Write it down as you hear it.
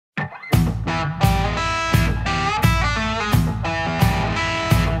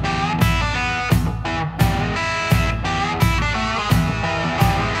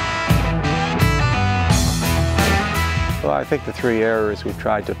I think the three areas we've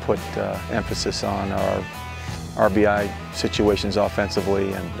tried to put emphasis on are RBI situations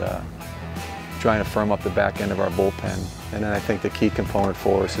offensively and trying to firm up the back end of our bullpen. And then I think the key component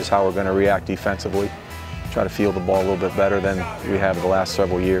for us is how we're going to react defensively, try to field the ball a little bit better than we have the last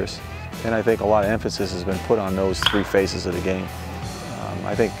several years. And I think a lot of emphasis has been put on those three phases of the game.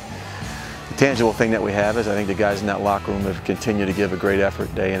 I think the tangible thing that we have is I think the guys in that locker room have continued to give a great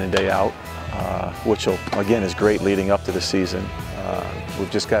effort day in and day out, which again is great leading up to the season. We've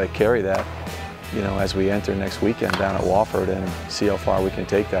just got to carry that, as we enter next weekend down at Wofford and see how far we can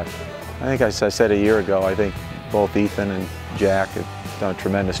take that. I think, as I said a year ago, I think both Ethan and Jack have done a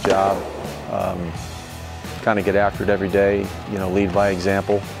tremendous job. Kind of get after it every day, lead by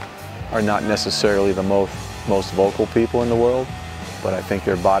example. Are not necessarily the most vocal people in the world, but I think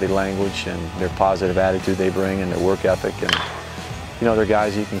their body language and their positive attitude they bring and their work ethic, and they're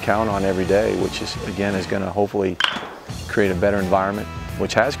guys you can count on every day, which is going to hopefully create a better environment,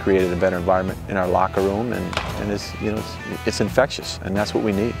 which has created a better environment in our locker room, and it's infectious, and that's what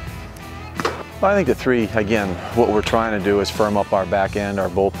we need. Well, I think the three, again, what we're trying to do is firm up our back end, our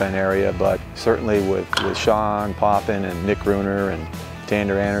bullpen area, but certainly with Sean Poppin and Nick Gruner and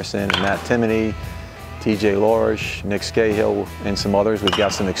Tanner Anderson and Matt Timoney, TJ Lorish, Nick Scahill, and some others, we've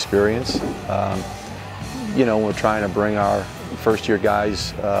got some experience. We're trying to bring our first-year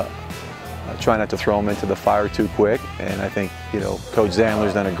guys, try not to throw them into the fire too quick, and I think, Coach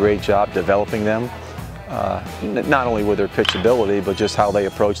Zandler's done a great job developing them, not only with their pitchability, but just how they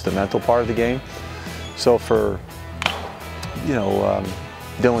approach the mental part of the game. So for,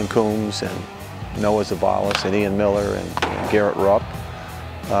 Dylan Coombs and Noah Zavalis and Ian Miller and Garrett Rupp,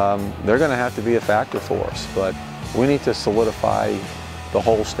 they're going to have to be a factor for us, but we need to solidify the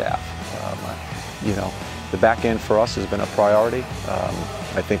whole staff. The back end for us has been a priority.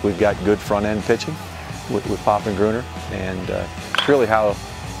 I think we've got good front end pitching with Pop and Gruner, and it's really how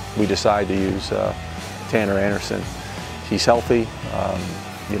we decide to use Tanner Anderson. He's healthy.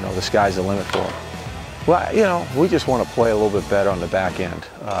 The sky's the limit for him. Well, we just want to play a little bit better on the back end.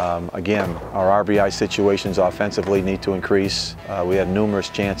 Again, our RBI situations offensively need to increase. We had numerous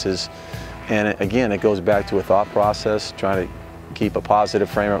chances. And again, it goes back to a thought process, trying to keep a positive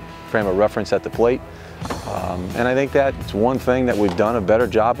frame of reference at the plate. And I think that's one thing that we've done a better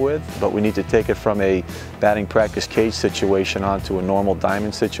job with, but we need to take it from a batting practice cage situation onto a normal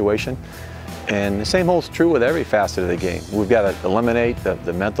diamond situation. And the same holds true with every facet of the game. We've got to eliminate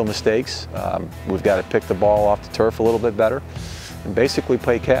the mental mistakes. We've got to pick the ball off the turf a little bit better and basically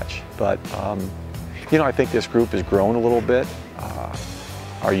play catch. But, I think this group has grown a little bit.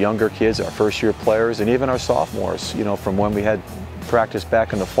 Our younger kids, our first-year players, and even our sophomores, from when we had practice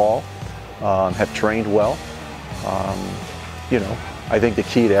back in the fall, have trained well. I think the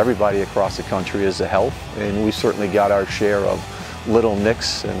key to everybody across the country is the health, and we certainly got our share of little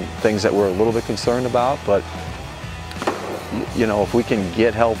nicks and things that we're a little bit concerned about, but if we can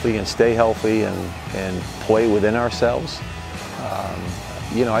get healthy and stay healthy and play within ourselves,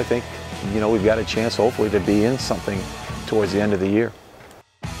 I think we've got a chance hopefully to be in something towards the end of the year.